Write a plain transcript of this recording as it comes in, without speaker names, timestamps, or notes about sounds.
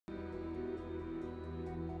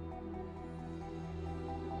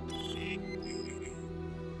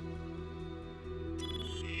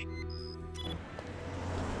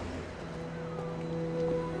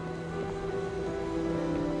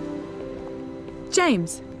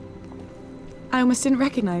James. I almost didn't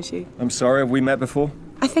recognize you. I'm sorry, have we met before?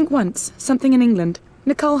 I think once. Something in England.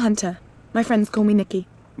 Nicole Hunter. My friends call me Nikki.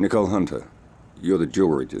 Nicole Hunter. You're the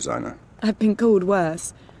jewelry designer. I've been called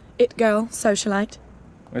worse. It girl, socialite.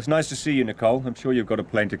 It's nice to see you, Nicole. I'm sure you've got a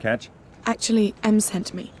plane to catch. Actually, Em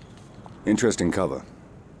sent me. Interesting cover.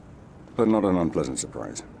 But not an unpleasant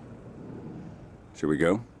surprise. Shall we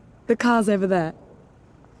go? The car's over there.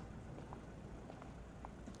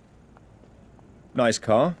 Nice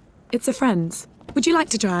car. It's a friend's. Would you like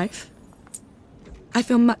to drive? I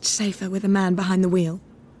feel much safer with a man behind the wheel.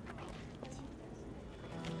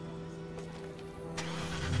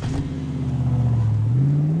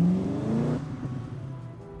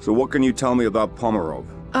 So what can you tell me about Pomerov?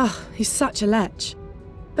 Oh, he's such a lech.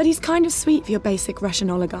 But he's kind of sweet for your basic Russian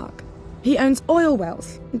oligarch. He owns oil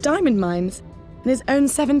wells, diamond mines, and his own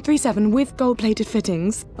 737 with gold-plated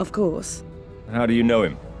fittings, of course. How do you know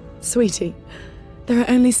him? Sweetie, there are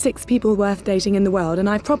only 6 people worth dating in the world, and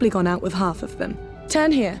I've probably gone out with half of them.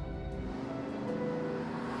 Turn here.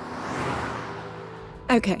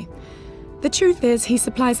 Okay. The truth is, he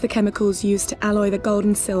supplies the chemicals used to alloy the gold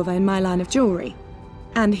and silver in my line of jewelry.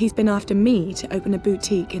 And he's been after me to open a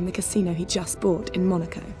boutique in the casino he just bought in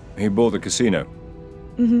Monaco. He bought the casino?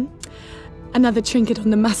 Mm-hmm. Another trinket on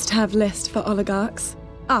the must-have list for oligarchs,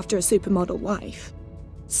 after a supermodel wife.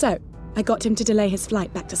 So, I got him to delay his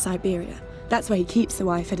flight back to Siberia. That's where he keeps the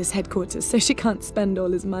wife at his headquarters, so she can't spend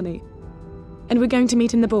all his money. And we're going to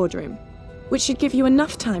meet in the boardroom, which should give you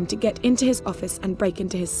enough time to get into his office and break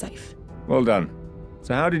into his safe. Well done.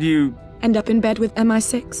 So how did you... End up in bed with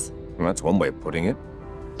MI6? Well, that's one way of putting it.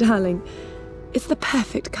 Darling, it's the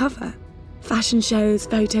perfect cover. Fashion shows,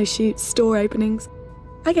 photo shoots, store openings.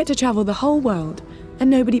 I get to travel the whole world, and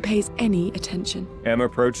nobody pays any attention. Emma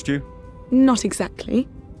approached you? Not exactly.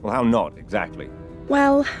 Well, how not exactly?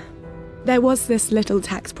 Well, there was this little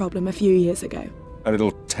tax problem a few years ago. A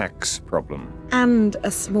little tax problem. And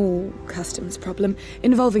a small customs problem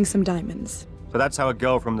involving some diamonds. So that's how a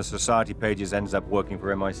girl from the society pages ends up working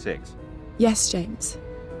for MI6? Yes, James.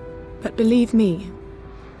 But believe me,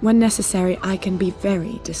 when necessary, I can be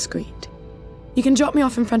very discreet. You can drop me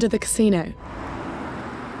off in front of the casino.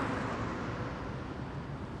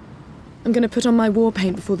 I'm going to put on my war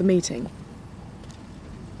paint before the meeting.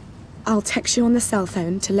 I'll text you on the cell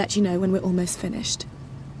phone to let you know when we're almost finished.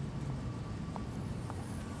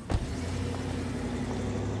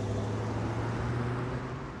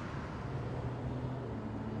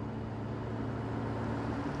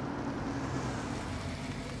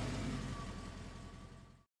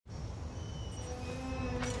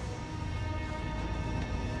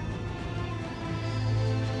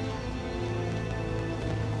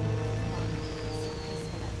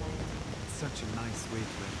 Such a nice way to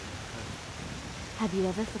end. Have you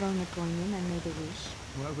ever thrown a coin in and made a wish?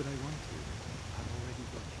 Why would I want to? I've already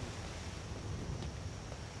got you.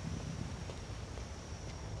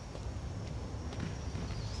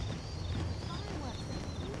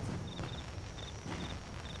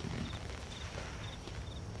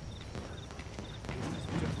 This is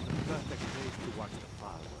just the perfect place to watch the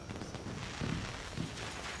fireworks.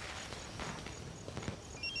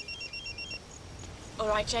 All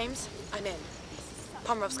right, James, I'm in.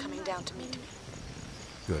 Pomerov's coming down to meet me.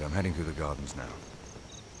 Good, I'm heading through the gardens now.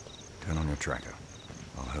 Turn on your tracker.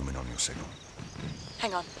 I'll home in on your signal.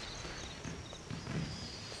 Hang on.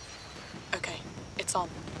 Okay, it's on.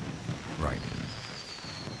 Right.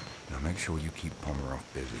 Now make sure you keep Pomerov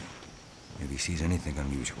busy. If he sees anything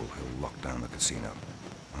unusual, he'll lock down the casino.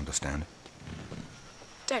 Understand?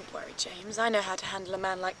 Don't worry, James. I know how to handle a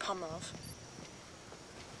man like Pomerov.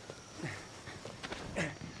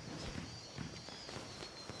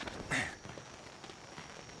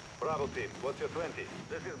 Bravo team, what's your 20?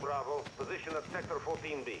 This is Bravo. Position at sector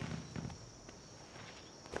 14B.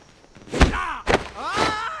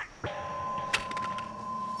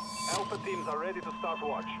 Alpha teams are ready to start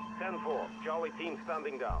watch. 10-4. Charlie team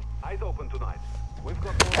standing down. Eyes open tonight. We've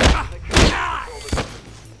got more connection.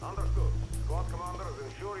 Understood. Squad commanders,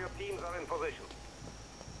 ensure your teams are in position.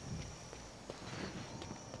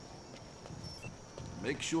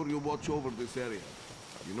 Make sure you watch over this area.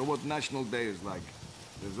 You know what National Day is like.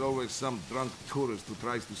 There's always some drunk tourist who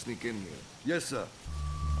tries to sneak in here. Yes, sir.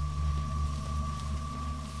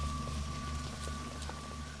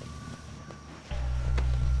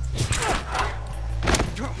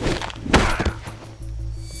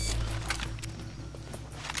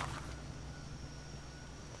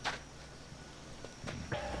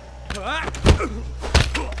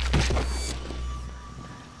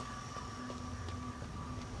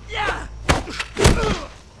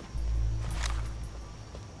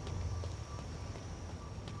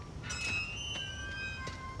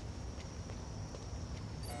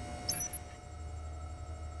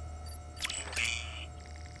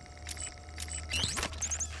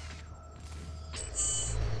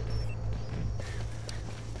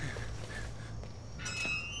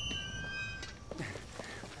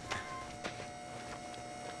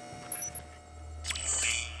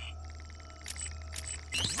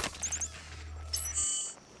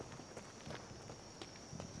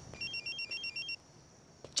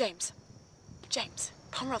 James. James,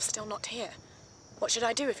 Pomerov's still not here. What should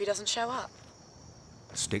I do if he doesn't show up?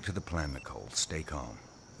 Stick to the plan, Nicole. Stay calm.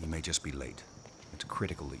 You may just be late. It's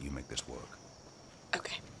critical that you make this work.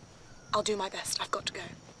 Okay. I'll do my best. I've got to go.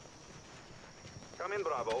 Come in,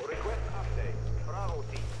 Bravo. Request update. Bravo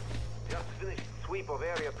team. Just finished sweep of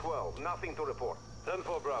Area 12. Nothing to report.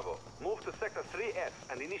 10-4 Bravo. Move to Sector 3F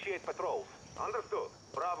and initiate patrols. Understood.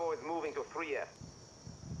 Bravo is moving to 3F.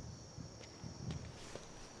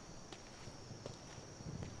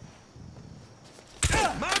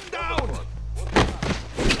 Man down!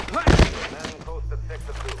 Manning post at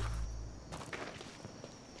Sector 2.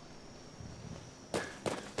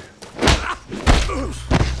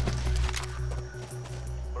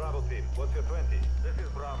 Bravo team, what's your 20? This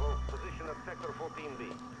is Bravo. Position at Sector 14B.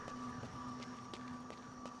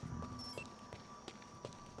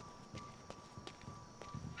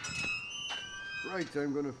 Right,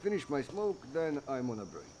 I'm gonna finish my smoke, then I'm on a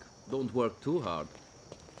break. Don't work too hard.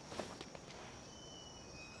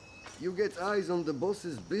 You get eyes on the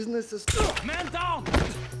boss's business as Man down!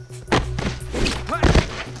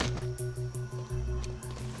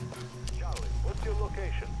 Charlie, what's your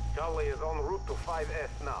location? Charlie is en route to 5S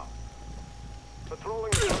now. Patrolling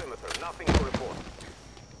the perimeter, nothing to report.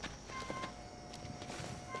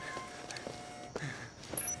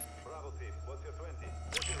 Bravo team, what's your 20?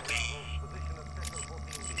 This is Bravo, position at Sector 14B.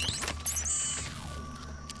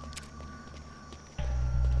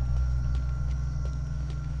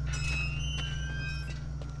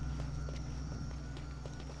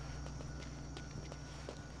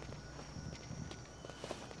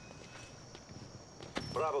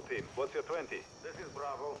 Bravo team, what's your 20? This is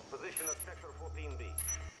Bravo, position at Sector 14B.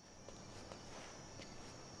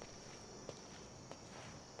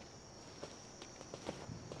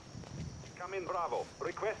 Come in, Bravo.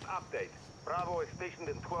 Request update. Bravo is stationed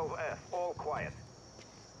in 12F. All quiet.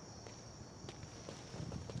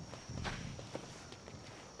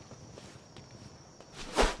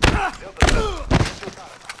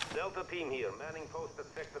 Delta team here. Manning post at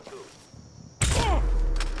Sector 2.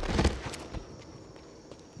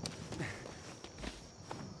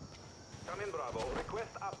 Come in, Bravo.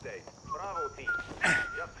 Request update. Bravo team.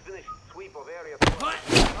 Just finished sweep of Area 12.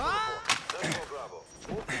 Let's go, Bravo.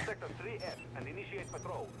 Move to Sector 3F and initiate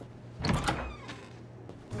patrol.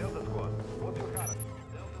 Delta squad, what's your current?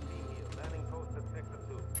 Delta team here. Manning post at Sector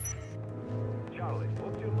 2. Charlie,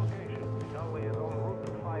 what's your location? Charlie is en route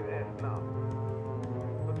to 5S now.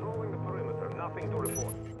 Patrolling the perimeter. Nothing to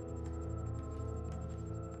report.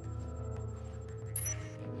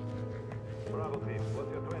 Bravo team,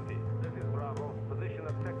 what's your 20? This is Bravo. Position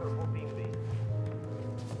at Sector 14B.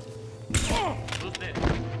 Who's there?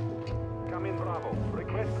 Come in, Bravo.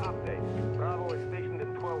 Request update. Bravo is stationed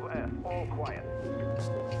in 12F. All quiet.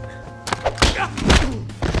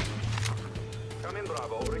 Come in,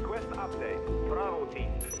 Bravo. Request update. Bravo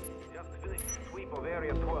team. Just finished sweep of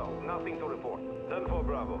Area 12. Nothing to report. 10-4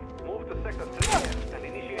 Bravo. Move to Sector 3F and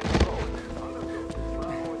initiate patrol. Understood.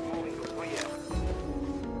 Bravo is moving to 3F.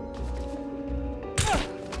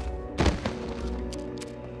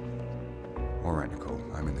 All right, Nicole.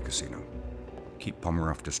 I'm in the casino. Keep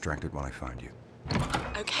Pomerov distracted while I find you.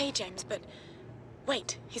 Okay, James, but...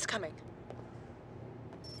 Wait, he's coming.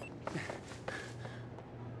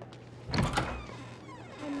 I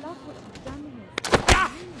love what you've done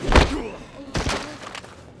here.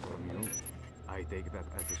 From you, I take that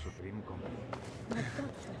as a supreme compliment. My God,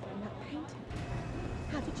 Stefan, that painting.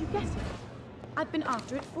 How did you get it? I've been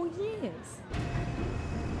after it for years.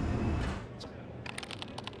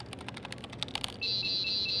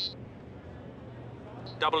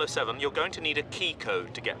 007, you're going to need a key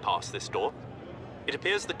code to get past this door. It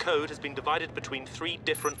appears the code has been divided between 3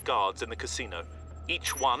 different guards in the casino.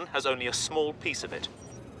 Each one has only a small piece of it.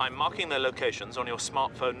 I'm marking their locations on your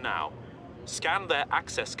smartphone now. Scan their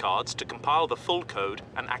access cards to compile the full code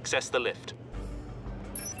and access the lift.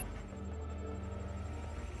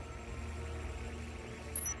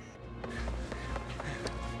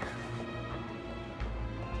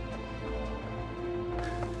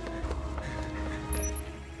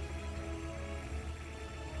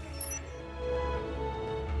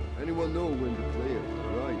 Anyone know when the players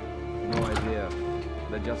arrive? No idea.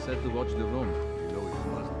 They just said to watch the room. You know, it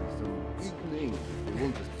must be some big name if they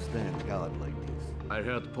want us to stand guard like this. I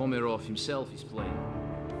heard Pomerov himself is playing.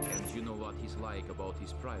 And you know what he's like about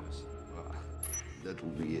his privacy. Ah, that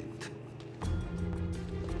will be it.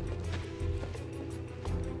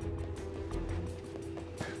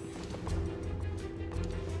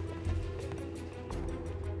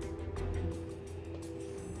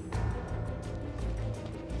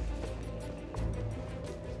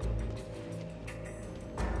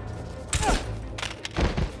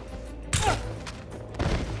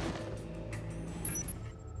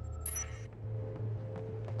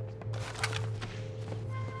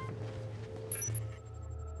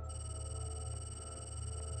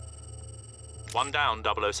 One down,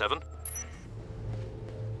 007.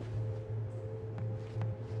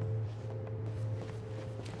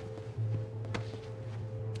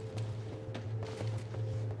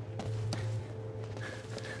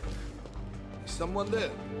 Is someone there?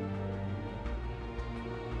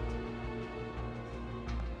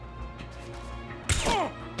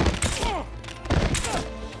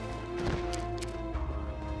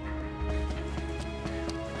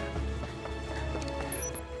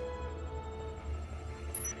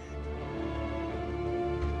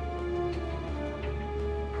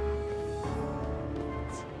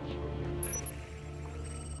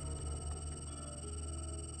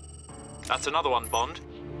 That's another one, Bond.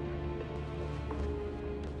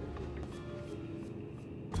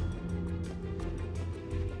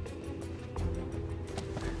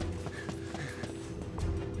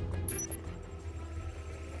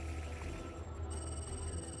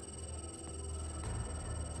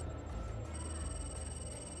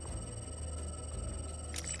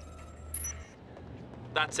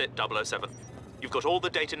 That's it, 007. You've got all the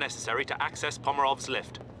data necessary to access Pomerov's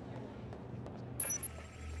lift.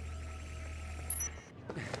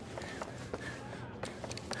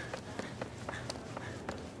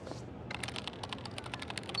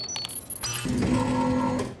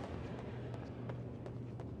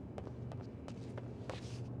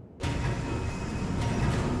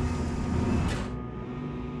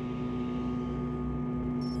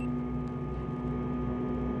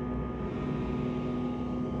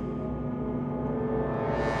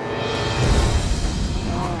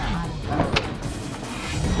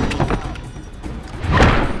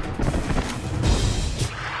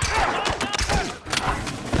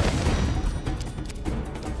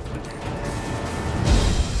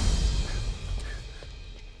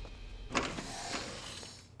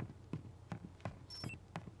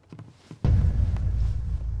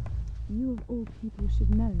 You of all people should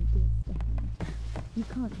know, dear Stefan. You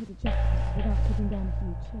can't hit a jackpot without putting down a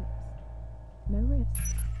few chips. No risk,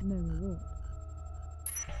 no reward.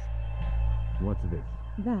 What's this?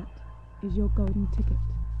 That is your golden ticket.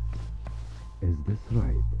 Is this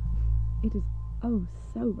right? It is oh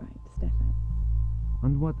so right, Stefan.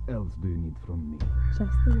 And what else do you need from me?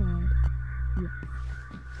 Just the word yes.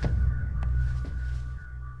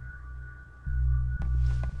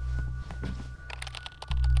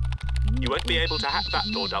 You won't be able to hack that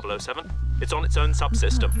door, 007. It's on its own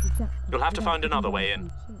subsystem. You'll have to find another way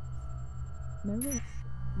in. No risk,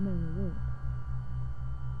 no reward.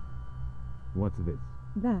 What's this?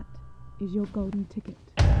 That is your golden ticket.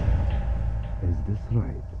 Is this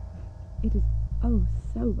right? It is oh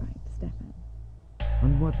so right, Stefan.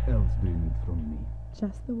 And what else do you need from me?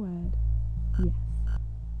 Just the word yes.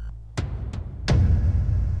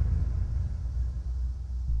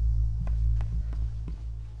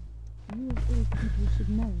 You of all people should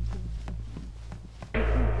know, dear Stefan. You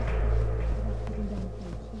can't accept without putting down a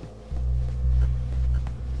few chips.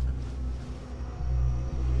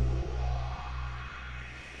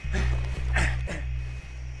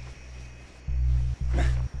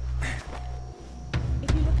 If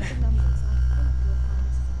you look at the numbers, I think you'll find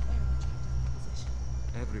this is a very attractive proposition.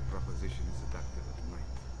 Every proposition is attractive at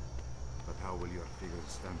night. But how will your figures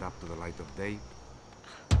stand up to the light of day?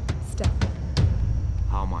 Stefan.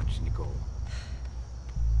 How much, Nicole?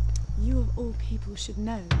 You of all people should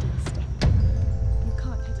know, dear Stefan. You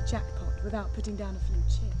can't hit a jackpot without putting down a few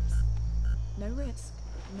chips. No risk,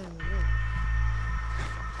 no reward.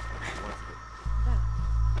 What's this? That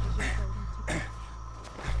is your golden ticket.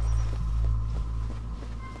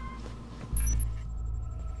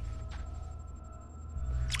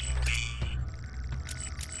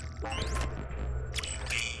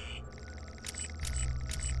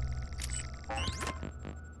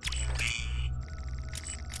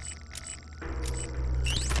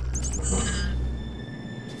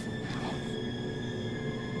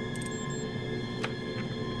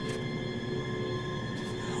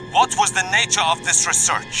 What was the nature of this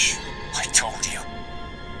research? I told you.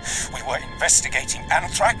 We were investigating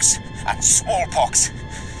anthrax and smallpox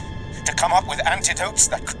to come up with antidotes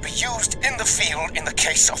that could be used in the field in the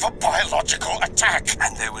case of a biological attack.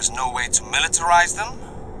 And there was no way to militarize them?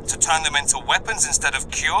 To turn them into weapons instead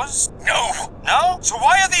of cures? No! No? So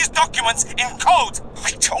why are these documents in code?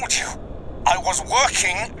 I told you. I was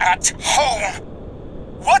working at home.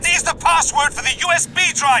 What is the password for the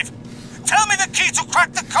USB drive? Tell me the key to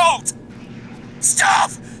crack the code!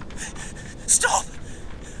 Stop! Stop!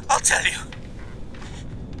 I'll tell you.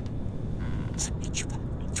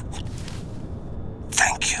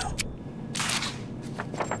 Thank you.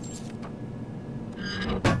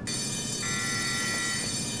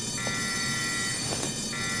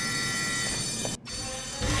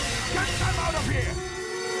 of here!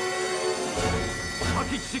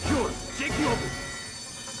 Package secure. Check the open.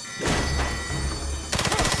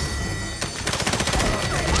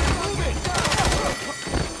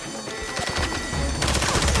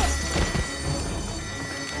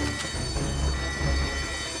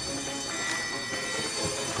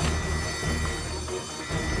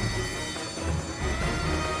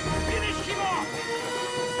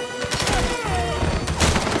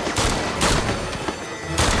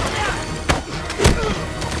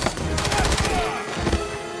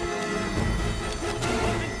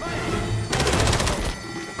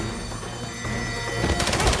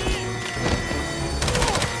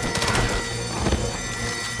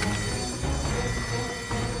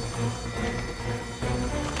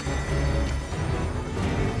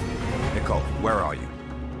 Where are you?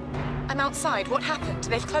 I'm outside. What happened?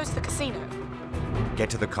 They've closed the casino.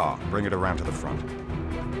 Get to the car. Bring it around to the front.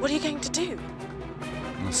 What are you going to do?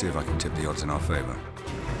 Let's see if I can tip the odds in our favor.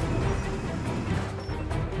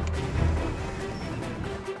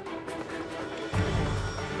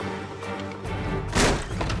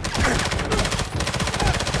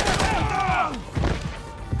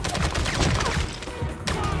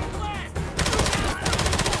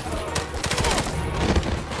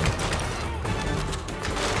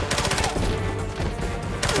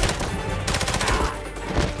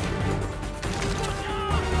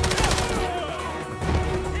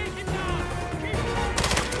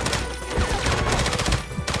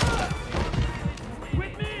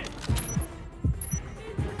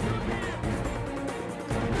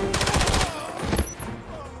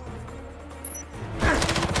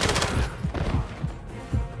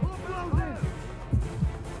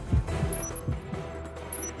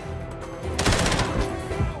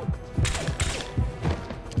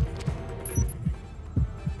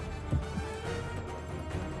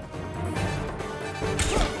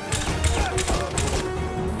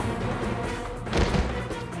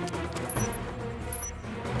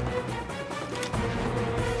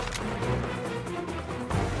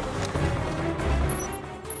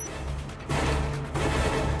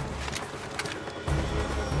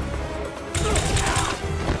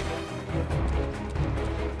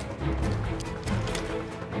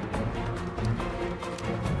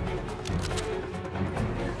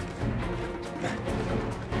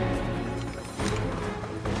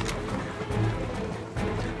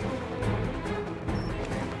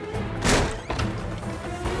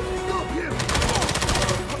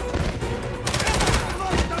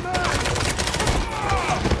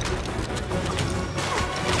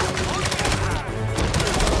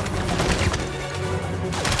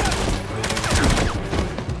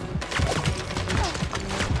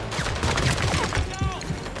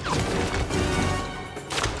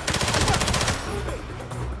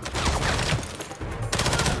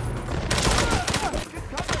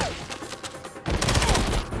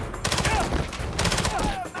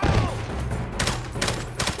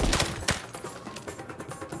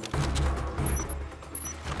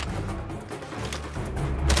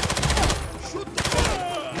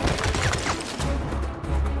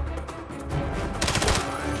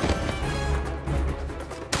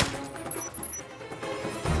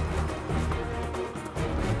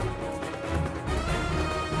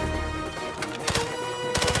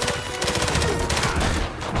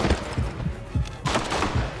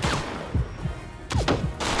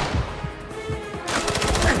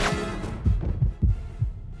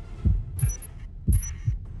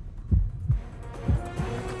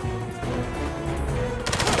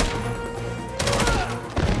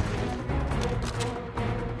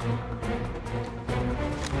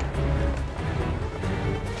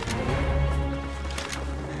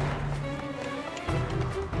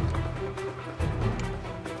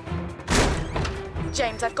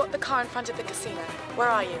 James, I've got the car in front of the casino. Where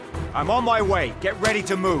are you? I'm on my way. Get ready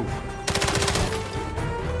to move.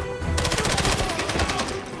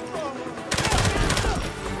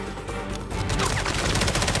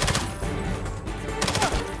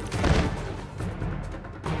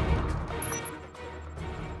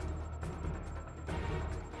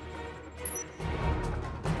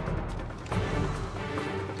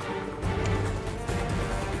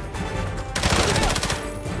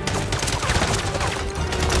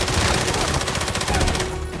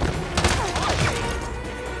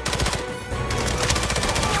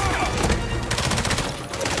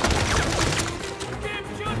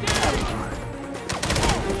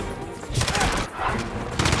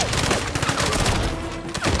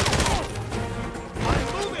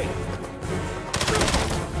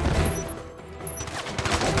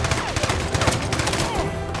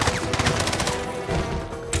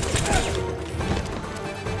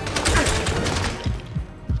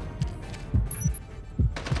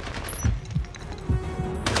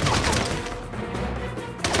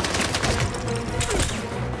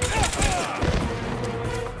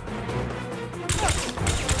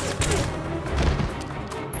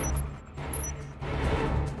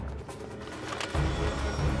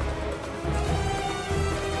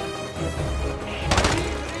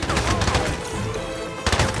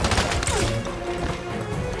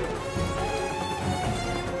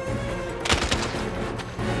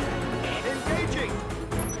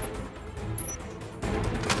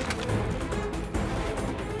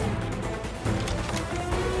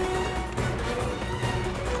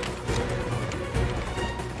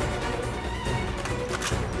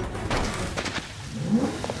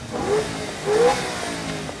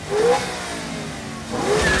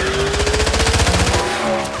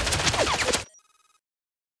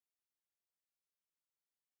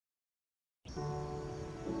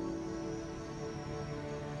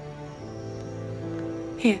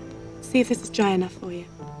 Here, see if this is dry enough for you.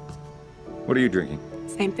 What are you drinking?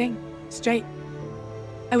 Same thing, straight.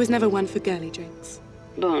 I was never one for girly drinks.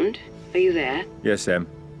 Bond, are you there? Yes, Em.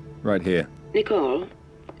 Right here. Nicole,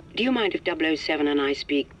 do you mind if 007 and I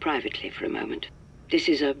speak privately for a moment? This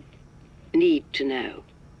is a need to know.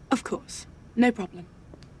 Of course, no problem.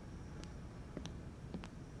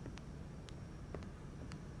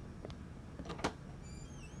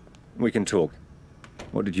 We can talk.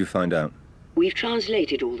 What did you find out? We've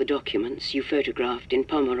translated all the documents you photographed in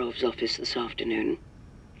Pomerov's office this afternoon.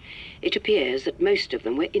 It appears that most of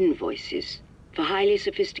them were invoices for highly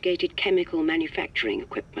sophisticated chemical manufacturing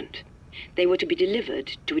equipment. They were to be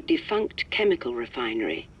delivered to a defunct chemical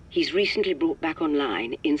refinery he's recently brought back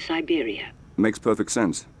online in Siberia. Makes perfect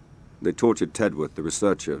sense. They tortured Tedworth, the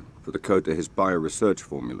researcher, for the code to his bioresearch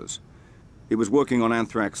formulas. He was working on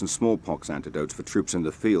anthrax and smallpox antidotes for troops in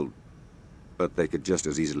the field, but they could just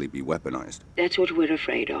as easily be weaponized. That's what we're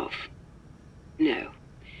afraid of. No.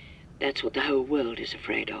 That's what the whole world is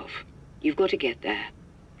afraid of. You've got to get there.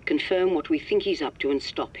 Confirm what we think he's up to and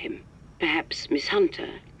stop him. Perhaps Miss Hunter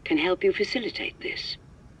can help you facilitate this.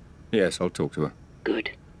 Yes, I'll talk to her.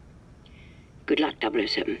 Good. Good luck,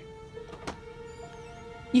 007.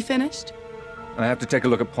 You finished? I have to take a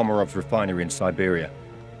look at Pomerov's refinery in Siberia.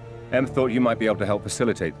 Em thought you might be able to help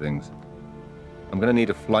facilitate things. I'm gonna need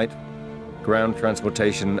a flight, ground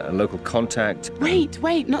transportation, a local contact.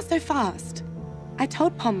 Wait, not so fast. I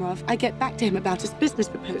told Pomerov I'd get back to him about his business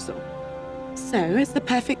proposal. So it's the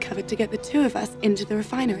perfect cover to get the two of us into the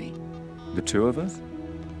refinery. The two of us?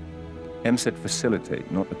 Em said facilitate,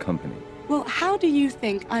 not the company. Well, how do you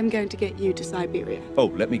think I'm going to get you to Siberia? Oh,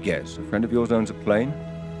 let me guess. A friend of yours owns a plane?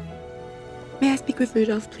 May I speak with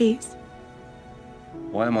Rudolph, please?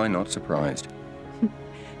 Why am I not surprised?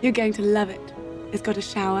 You're going to love it. It's got a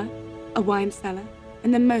shower, a wine cellar,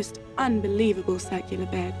 and the most unbelievable circular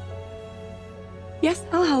bed. Yes,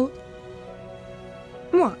 I'll hold.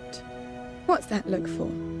 What? What's that look for?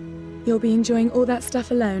 You'll be enjoying all that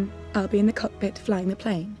stuff alone. I'll be in the cockpit flying the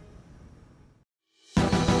plane.